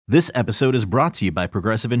This episode is brought to you by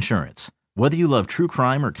Progressive Insurance. Whether you love true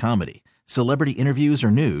crime or comedy, celebrity interviews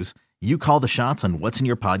or news, you call the shots on what's in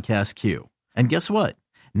your podcast queue. And guess what?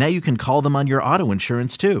 Now you can call them on your auto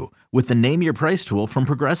insurance too with the Name Your Price tool from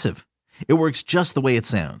Progressive. It works just the way it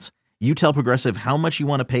sounds. You tell Progressive how much you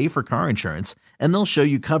want to pay for car insurance, and they'll show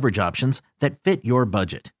you coverage options that fit your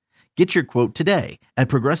budget. Get your quote today at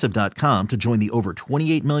Progressive.com to join the over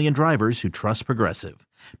 28 million drivers who trust Progressive.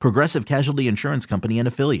 Progressive Casualty Insurance Company and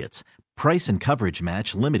Affiliates. Price and coverage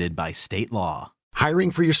match limited by state law. Hiring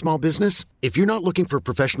for your small business? If you're not looking for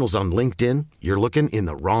professionals on LinkedIn, you're looking in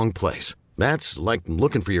the wrong place. That's like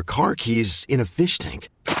looking for your car keys in a fish tank.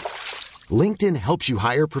 LinkedIn helps you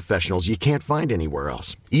hire professionals you can't find anywhere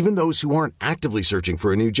else, even those who aren't actively searching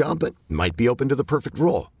for a new job but might be open to the perfect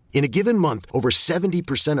role. In a given month, over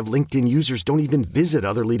 70% of LinkedIn users don't even visit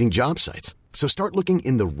other leading job sites. So start looking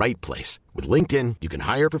in the right place. With LinkedIn, you can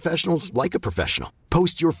hire professionals like a professional.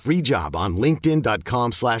 Post your free job on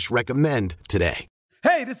linkedin.com/recommend today.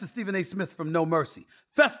 Hey, this is Stephen A. Smith from No Mercy.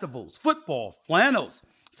 Festivals, football, flannels.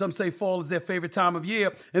 Some say fall is their favorite time of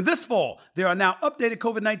year. And this fall, there are now updated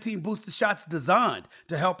COVID-19 booster shots designed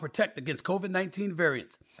to help protect against COVID-19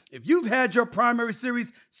 variants. If you've had your primary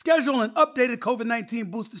series, schedule an updated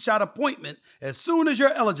COVID-19 booster shot appointment as soon as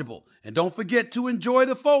you're eligible. And don't forget to enjoy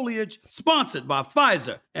the foliage. Sponsored by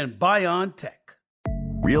Pfizer and BioNTech.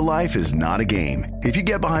 Real life is not a game. If you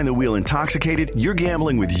get behind the wheel intoxicated, you're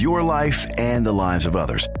gambling with your life and the lives of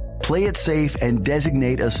others. Play it safe and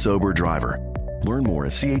designate a sober driver. Learn more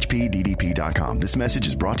at chpddp.com. This message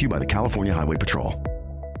is brought to you by the California Highway Patrol.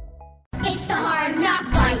 It's the Hard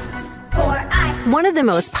Knock Life for us. One of the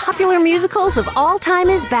most popular musicals of all time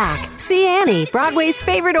is back. See Annie, Broadway's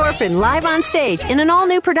favorite orphan, live on stage in an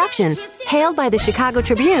all-new production, hailed by the Chicago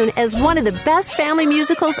Tribune as one of the best family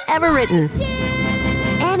musicals ever written.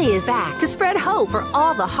 Annie is back to spread hope for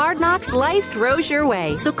all the hard knocks life throws your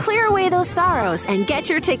way. So clear away those sorrows and get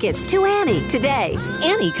your tickets to Annie today.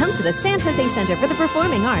 Annie comes to the San Jose Center for the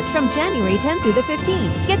Performing Arts from January 10th through the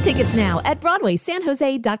 15th. Get tickets now at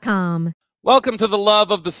BroadwaySanJose.com. Welcome to the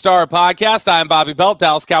Love of the Star podcast. I'm Bobby Belt,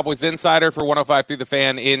 Dallas Cowboys insider for 105 through the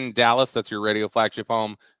Fan in Dallas. That's your radio flagship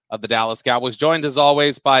home of the Dallas Cowboys. Joined as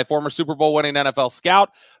always by former Super Bowl winning NFL scout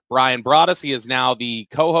Bryan Broaddus. He is now the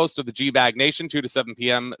co-host of the G-Bag Nation, 2 to 7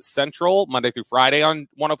 p.m. Central, Monday through Friday on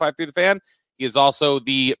 105 through the Fan. He is also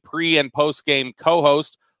the pre- and post-game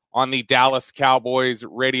co-host on the Dallas Cowboys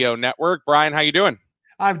radio network. Bryan, how you doing?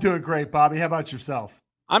 I'm doing great, Bobby. How about yourself?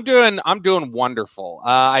 I'm doing wonderful.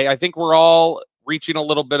 I think we're all reaching a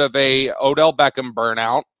little bit of a Odell Beckham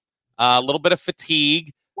burnout, a little bit of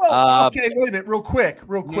fatigue. Well, okay, wait a minute, real quick.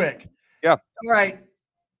 Yeah. All right.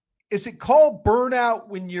 Is it called burnout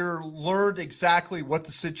when you're learned exactly what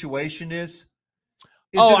the situation is?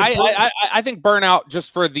 I think burnout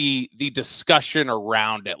just for the discussion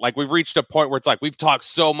around it. Like we've reached a point where it's like we've talked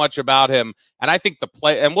so much about him, and I think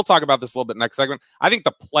and we'll talk about this a little bit next segment. I think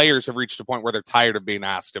the players have reached a point where they're tired of being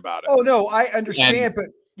asked about it. Oh no, I understand, but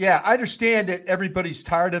yeah, I understand that everybody's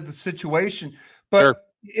tired of the situation, but sure.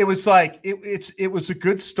 It was like it was a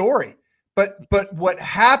good story. But what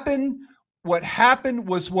happened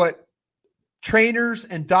was what trainers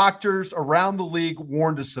and doctors around the league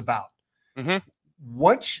warned us about. Mm-hmm.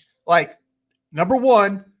 Once, like, number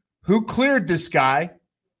one, who cleared this guy?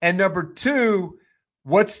 And number two,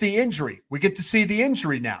 what's the injury? We get to see the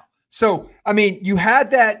injury now. So, I mean, you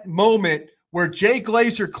had that moment where Jay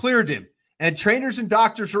Glazer cleared him, and trainers and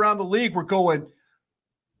doctors around the league were going,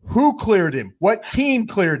 who cleared him? What team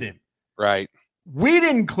cleared him? Right. We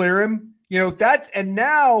didn't clear him. And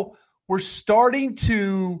now we're starting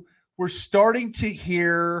to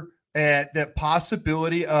hear the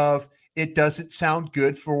possibility of it doesn't sound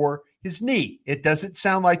good for his knee. It doesn't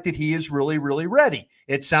sound like that he is really, really ready.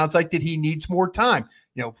 It sounds like that he needs more time.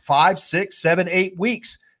 5, 6, 7, 8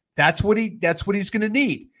 weeks. That's what he's going to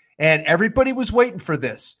need. And everybody was waiting for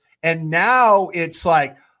this. And now it's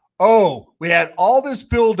like, oh, we had all this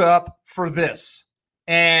build up for this.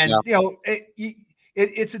 And,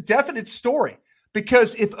 it's a definite story,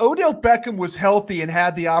 because if Odell Beckham was healthy and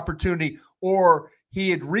had the opportunity, or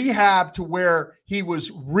he had rehabbed to where he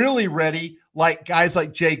was really ready, like guys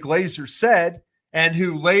like Jay Glazer said, and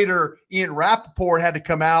who later Ian Rappaport had to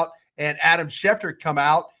come out and Adam Schefter come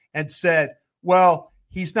out and said, well,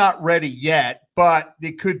 he's not ready yet, but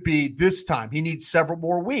it could be this time. He needs several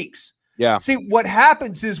more weeks. Yeah. See, what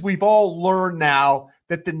happens is we've all learned now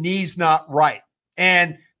that the knee's not right.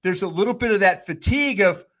 And there's a little bit of that fatigue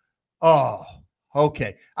of, oh,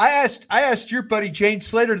 okay. I asked your buddy Jane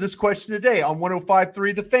Slater this question today on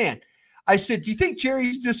 105.3 The Fan. I said, do you think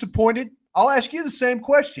Jerry's disappointed? I'll ask you the same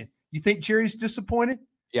question. You think Jerry's disappointed?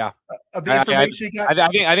 Yeah. Of the information he got?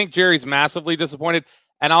 I think Jerry's massively disappointed.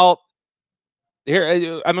 And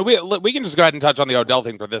we can just go ahead and touch on the Odell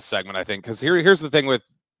thing for this segment, I think, because here's the thing with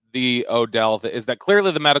the Odell is that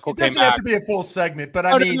clearly the medical came back. It doesn't have to be a full segment, but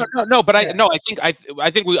I think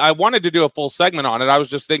I wanted to do a full segment on it. I was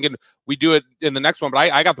just thinking we do it in the next one, but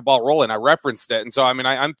I got the ball rolling. I referenced it. And so,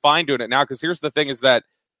 I'm fine doing it now, because here's the thing is that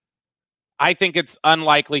I think it's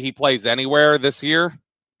unlikely he plays anywhere this year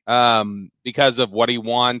because of what he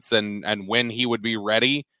wants and when he would be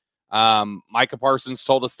ready. Micah Parsons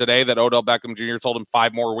told us today that Odell Beckham Jr. told him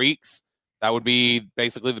 5 more weeks. That would be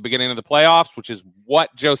basically the beginning of the playoffs, which is what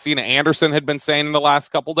Josina Anderson had been saying in the last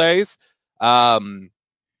couple days. And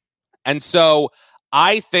so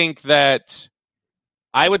I think that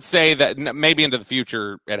I would say that maybe into the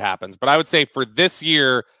future it happens, but I would say for this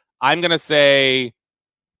year, I'm going to say,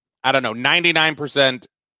 I don't know, 99%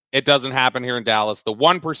 it doesn't happen here in Dallas. The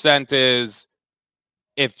 1% is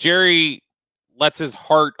if Jerry lets his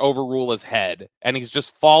heart overrule his head and he's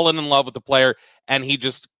just fallen in love with the player and he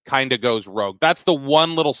just kind of goes rogue. That's the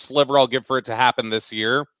one little sliver I'll give for it to happen this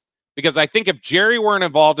year, because I think if Jerry weren't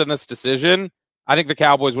involved in this decision, I think the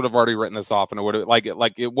Cowboys would have already written this off, and it would have like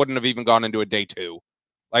it wouldn't have even gone into a day 2.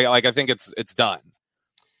 Like I think it's done.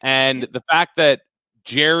 And the fact that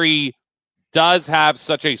Jerry does have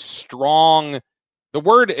such a strong, the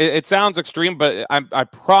word, it sounds extreme, but I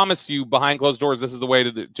promise you behind closed doors, this is the way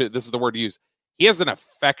this is the word to use. He has an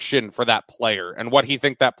affection for that player and what he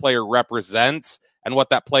thinks that player represents and what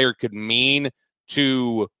that player could mean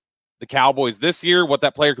to the Cowboys this year, what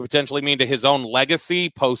that player could potentially mean to his own legacy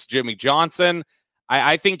post Jimmy Johnson.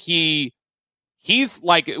 I think he's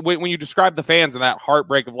like, when you describe the fans and that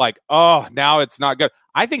heartbreak of like, oh, now it's not good.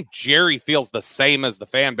 I think Jerry feels the same as the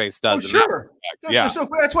fan base does. Oh, sure. Yeah. So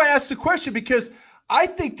that's why I asked the question, because I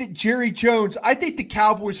think that Jerry Jones, I think the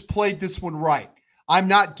Cowboys played this one right. I'm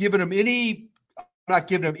not giving them any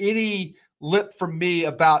lip from me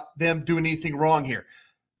about them doing anything wrong here.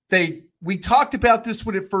 We talked about this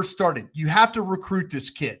when it first started. You have to recruit this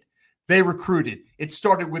kid. They recruited. It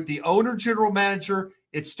started with the owner, general manager.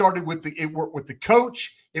 It worked with the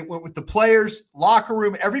coach. It went with the players, locker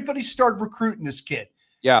room. Everybody started recruiting this kid.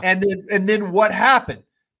 Yeah. And then what happened?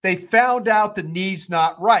 They found out the knee's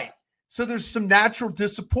not right. So there's some natural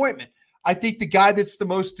disappointment. I think the guy that's the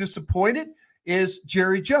most disappointed is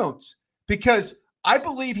Jerry Jones, because I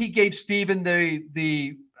believe he gave Steven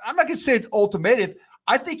the I'm not going to say it's ultimatum.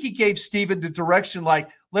 I think he gave Steven the direction, like,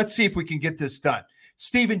 let's see if we can get this done.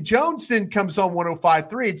 Steven Jones then comes on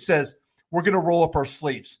 105.3 and says, we're going to roll up our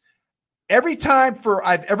sleeves. Every time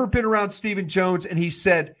I've ever been around Steven Jones and he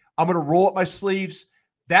said, I'm going to roll up my sleeves,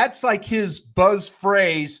 that's like his buzz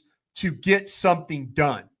phrase to get something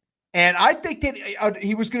done. And I think that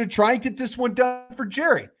he was going to try and get this one done for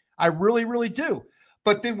Jerry. I really, really do.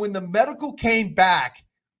 But then when the medical came back,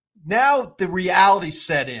 now the reality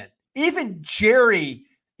set in. Even Jerry,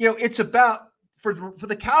 it's about, for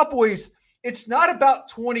the Cowboys, it's not about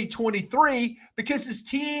 2023, because his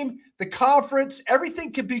team, the conference,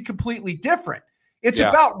 everything could be completely different. It's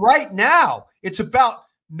about right now. It's about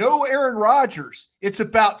no Aaron Rodgers. It's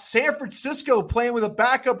about San Francisco playing with a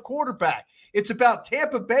backup quarterback. It's about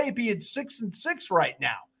Tampa Bay being 6-6 right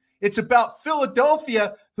now. It's about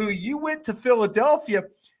Philadelphia, who you went to Philadelphia,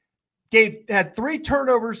 had 3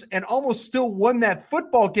 turnovers and almost still won that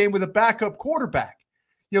football game with a backup quarterback.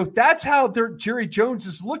 That's how Jerry Jones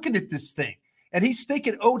is looking at this thing. And he's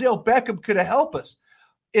thinking Odell Beckham could have helped us.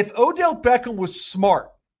 If Odell Beckham was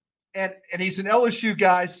smart, and he's an LSU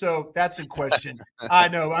guy, so that's in question. I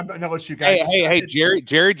know, I'm an LSU guy. Hey,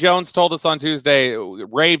 Jerry Jones told us on Tuesday,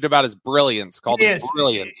 raved about his brilliance, called it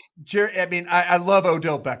brilliance. I love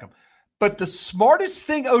Odell Beckham. But the smartest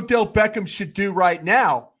thing Odell Beckham should do right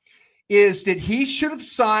now is that he should have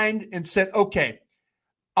signed and said, okay,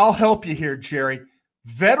 I'll help you here, Jerry.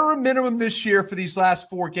 Veteran minimum this year for these last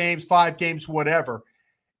 4 games, 5 games, whatever,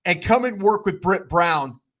 and come and work with Britt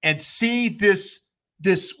Brown and see this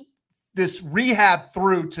rehab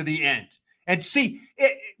through to the end. And see,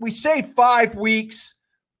 we say 5 weeks,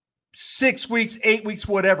 6 weeks, 8 weeks,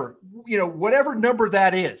 whatever, whatever number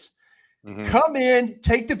that is. Mm-hmm. Come in,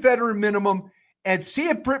 take the veteran minimum, and see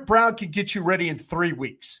if Britt Brown can get you ready in 3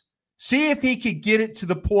 weeks. See if he can get it to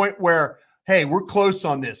the point where, hey, we're close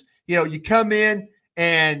on this. You come in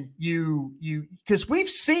and you because we've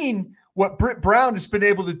seen what Britt Brown has been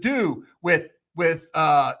able to do with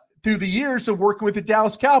through the years of working with the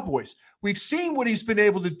Dallas Cowboys. We've seen what he's been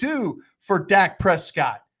able to do for Dak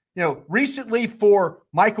Prescott. Recently for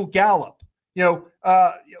Michael Gallup. For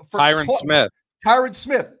Tyron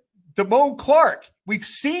Smith, Damone Clark. We've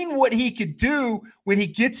seen what he could do when he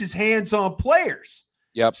gets his hands on players.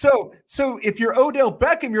 Yep. So if you're Odell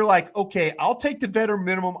Beckham, you're like, okay, I'll take the veteran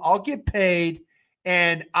minimum. I'll get paid,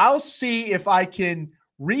 and I'll see if I can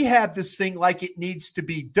rehab this thing like it needs to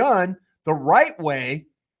be done the right way.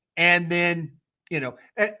 And then,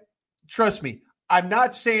 trust me, I'm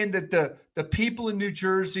not saying that the people in New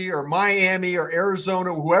Jersey or Miami or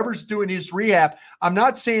Arizona, whoever's doing his rehab, I'm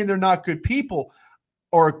not saying they're not good people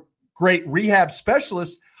or great rehab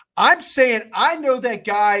specialists. I'm saying I know that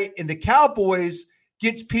guy in the Cowboys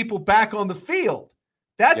gets people back on the field.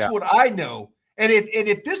 That's what I know. And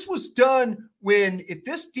if this was done if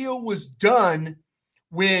this deal was done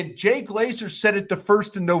when Jay Glazer said it the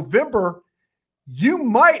 1st of November, you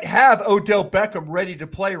might have Odell Beckham ready to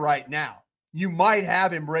play right now. You might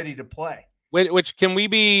have him ready to play. Which can we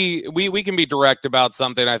can be direct about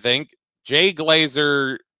something, I think. Jay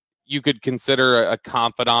Glazer, you could consider a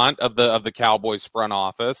confidant of the Cowboys front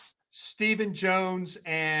office. Stephen Jones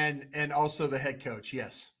and also the head coach,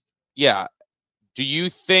 yes. Yeah. Do you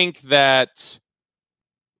think that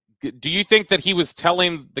he was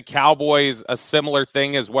telling the Cowboys a similar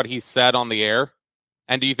thing as what he said on the air?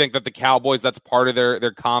 And do you think that the Cowboys, that's part of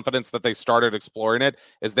their confidence that they started exploring it,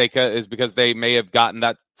 is because they may have gotten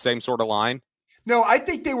that same sort of line? No, I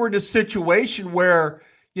think they were in a situation where,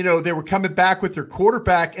 they were coming back with their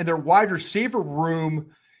quarterback and their wide receiver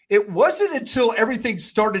room. It wasn't until everything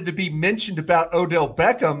started to be mentioned about Odell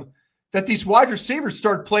Beckham that these wide receivers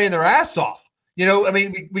started playing their ass off.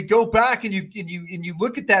 We go back and you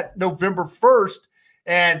look at that November 1st,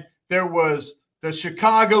 and there was the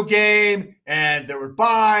Chicago game, and there were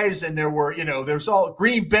buys, and there's all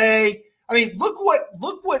Green Bay. I mean, look what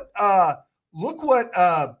our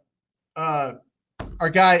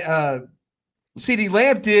guy CeeDee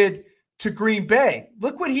Lamb did to Green Bay.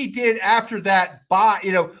 Look what he did after that buy.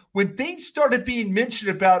 When things started being mentioned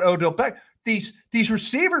about Odell Beckham, these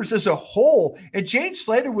receivers as a whole, and Jane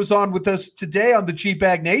Slater was on with us today on the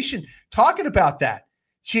G-Bag Nation talking about that.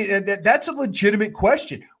 That's a legitimate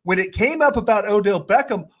question. When it came up about Odell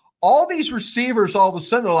Beckham, all these receivers all of a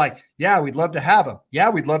sudden are like, yeah, we'd love to have him. Yeah,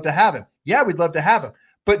 we'd love to have him. Yeah, we'd love to have him.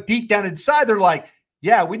 But deep down inside, they're like,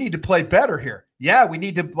 yeah, we need to play better here. Yeah, we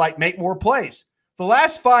need to make more plays. The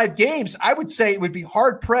last 5 games, I would say it would be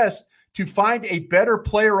hard-pressed to find a better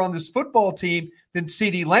player on this football team than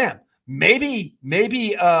CeeDee Lamb. Maybe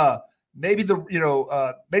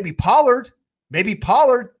Pollard,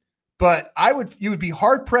 but you would be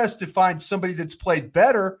hard pressed to find somebody that's played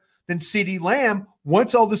better than CeeDee Lamb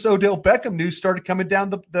once all this Odell Beckham news started coming down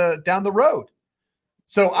the road.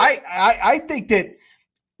 So I think that,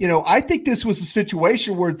 I think this was a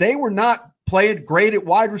situation where they were not playing great at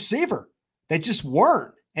wide receiver. They just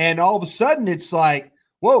weren't. And all of a sudden it's like,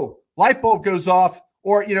 whoa, light bulb goes off.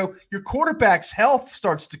 Or, your quarterback's health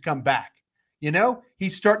starts to come back.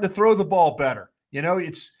 He's starting to throw the ball better. He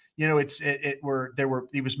was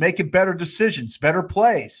making better decisions, better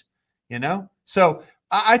plays, So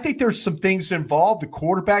I think there's some things involved. The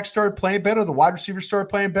quarterback started playing better. The wide receiver started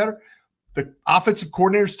playing better. The offensive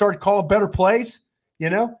coordinator started calling better plays.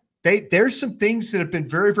 There's some things that have been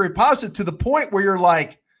very, very positive to the point where you're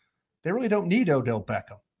like, they really don't need Odell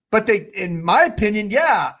Beckham. But in my opinion,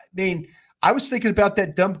 yeah. I mean, I was thinking about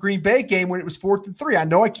that dumb Green Bay game when it was 4th and 3. I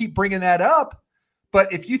know I keep bringing that up,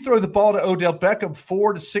 but if you throw the ball to Odell Beckham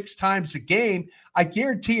 4 to 6 times a game, I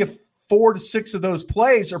guarantee you 4 to 6 of those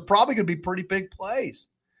plays are probably going to be pretty big plays.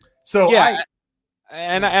 So yeah,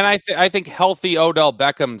 I think healthy Odell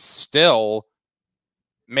Beckham still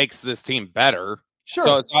makes this team better.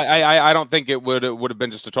 Sure. So I don't think it would have been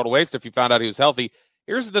just a total waste if you found out he was healthy.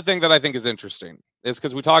 Here's the thing that I think is interesting is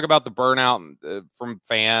because we talk about the burnout from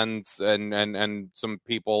fans and some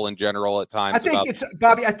people in general at times. I think it's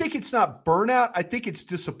Bobby. I think it's not burnout. I think it's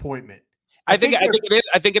disappointment. I think it is.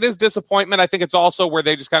 I think it is disappointment. I think it's also where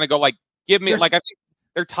they just kind of go like, give me like, I think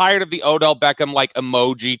they're tired of the Odell Beckham like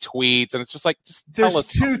emoji tweets. And it's just like, tell us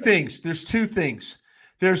two things. There's 2 things.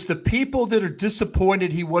 There's the people that are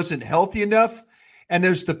disappointed he wasn't healthy enough. And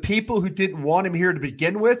there's the people who didn't want him here to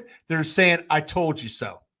begin with. They're saying, I told you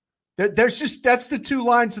so. That's the 2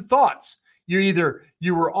 lines of thoughts. You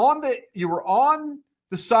were on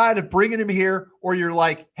the side of bringing him here, or you're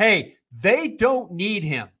like, hey, they don't need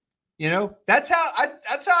him. That's how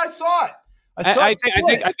I saw it. I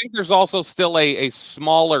think there's also still a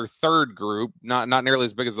smaller third group, not nearly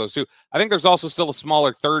as big as those 2. I think there's also still a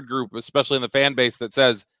smaller third group, especially in the fan base, that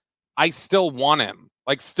says, I still want him.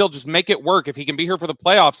 Like, still just make it work. If he can be here for the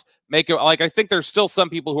playoffs, make it. Like, I think there's still some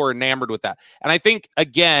people who are enamored with that. And I think,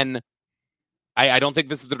 again, I don't think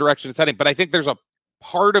this is the direction it's heading, but I think there's a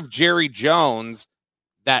part of Jerry Jones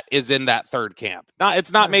that is in that third camp.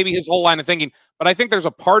 It's not maybe his whole line of thinking, but I think there's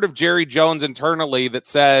a part of Jerry Jones internally that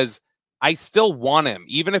says, I still want him,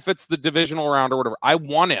 even if it's the divisional round or whatever. I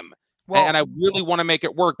want him, and I really want to make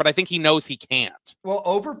it work, but I think he knows he can't. Well,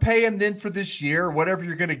 overpay him then for this year, whatever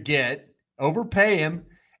you're going to get. Overpay him,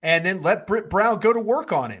 and then let Britt Brown go to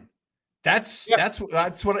work on him. That's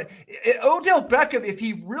what Odell Beckham, if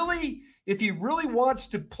he really wants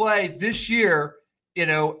to play this year,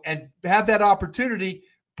 and have that opportunity,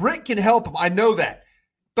 Britt can help him. I know that.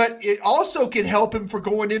 But it also can help him for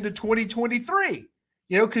going into 2023,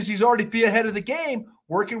 because he's already be ahead of the game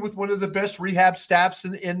working with one of the best rehab staffs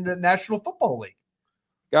in the National Football League.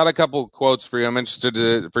 Got a couple quotes for you. I'm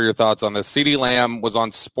interested for your thoughts on this. CeeDee Lamb was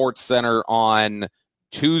on SportsCenter on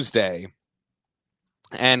Tuesday,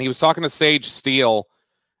 and he was talking to Sage Steele,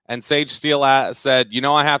 and Sage Steele said,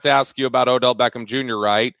 I have to ask you about Odell Beckham Jr.,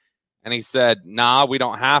 right? And he said, nah, we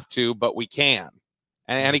don't have to, but we can.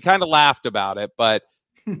 And he kind of laughed about it, but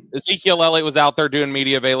Ezekiel Elliott was out there doing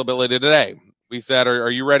media availability today. We said, are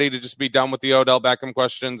you ready to just be done with the Odell Beckham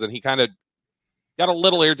questions? And he kind of got a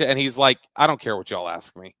little irritated, and he's like, I don't care what y'all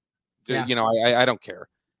ask me. Yeah. I don't care.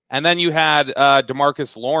 And then you had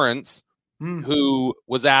DeMarcus Lawrence, who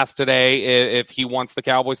was asked today if he wants the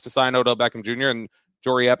Cowboys to sign Odell Beckham Jr., and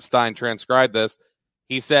Jory Epstein transcribed this.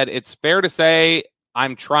 He said, it's fair to say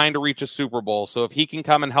I'm trying to reach a Super Bowl, so if he can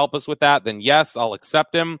come and help us with that, then yes, I'll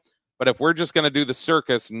accept him. But if we're just going to do the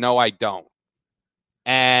circus, no, I don't.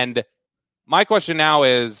 And my question now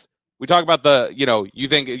is, we talk about you don't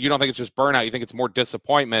think it's just burnout, you think it's more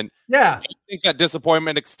disappointment. Yeah. Do you think that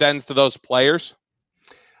disappointment extends to those players?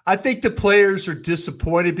 I think the players are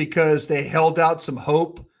disappointed because they held out some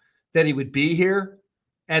hope that he would be here.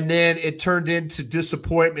 And then it turned into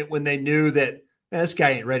disappointment when they knew that, man, this guy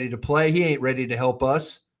ain't ready to play. He ain't ready to help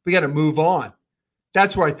us. We got to move on.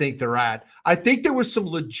 That's where I think they're at. I think there was some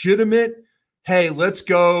legitimate, hey, let's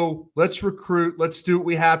go, let's recruit, let's do what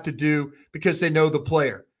we have to do, because they know the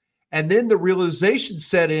player. And then the realization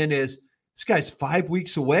set in is, this guy's 5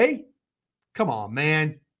 weeks away? Come on,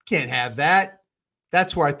 man. Can't have that.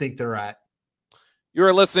 That's where I think they're at. You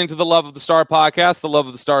are listening to the Love of the Star podcast. The Love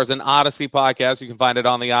of the Star is an Odyssey podcast. You can find it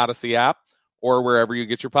on the Odyssey app or wherever you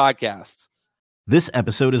get your podcasts. This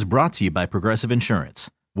episode is brought to you by Progressive Insurance.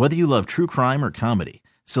 Whether you love true crime or comedy,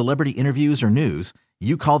 celebrity interviews or news,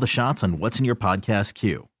 you call the shots on what's in your podcast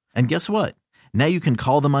queue. And guess what? Now you can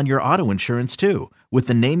call them on your auto insurance too, with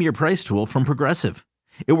the Name Your Price tool from Progressive.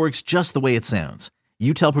 It works just the way it sounds.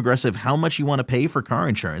 You tell Progressive how much you want to pay for car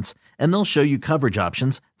insurance, and they'll show you coverage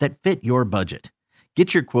options that fit your budget.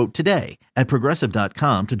 Get your quote today at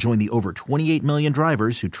Progressive.com to join the over 28 million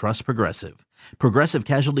drivers who trust Progressive. Progressive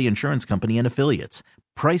Casualty Insurance Company and Affiliates.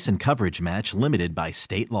 Price and coverage match limited by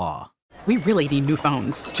state law. We really need new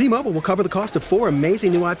phones. T-Mobile will cover the cost of 4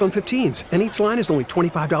 amazing new iPhone 15s, and each line is only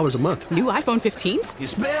 $25 a month. New iPhone 15s?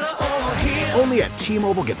 It's better over here. Only at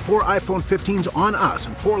T-Mobile, get 4 iPhone 15s on us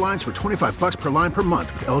and 4 lines for $25 per line per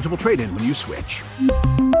month with eligible trade-in when you switch.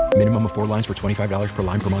 Minimum of 4 lines for $25 per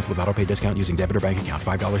line per month with autopay discount using debit or bank account.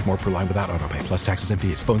 $5 more per line without autopay, plus taxes and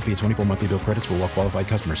fees. Phone fee at 24 monthly bill credits for well-qualified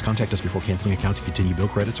customers. Contact us before canceling account to continue bill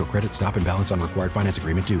credits or credit stop and balance on required finance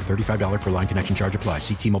agreement due. $35 per line connection charge applies.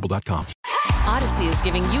 See T-Mobile.com. Odyssey is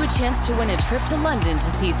giving you a chance to win a trip to London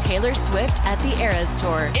to see Taylor Swift at the Eras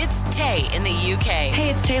Tour. It's Tay in the UK. Hey,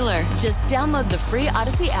 it's Taylor. Just download the free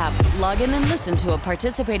Odyssey app, log in and listen to a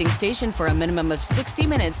participating station for a minimum of 60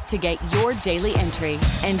 minutes to get your daily entry.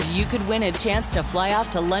 And you could win a chance to fly off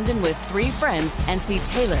to London with 3 friends and see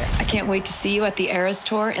Taylor. I can't wait to see you at the Eras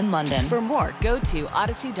Tour in London. For more, go to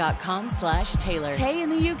odyssey.com/Taylor. Tay in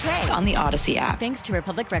the UK. It's on the Odyssey app. Thanks to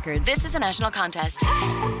Republic Records. This is a national contest.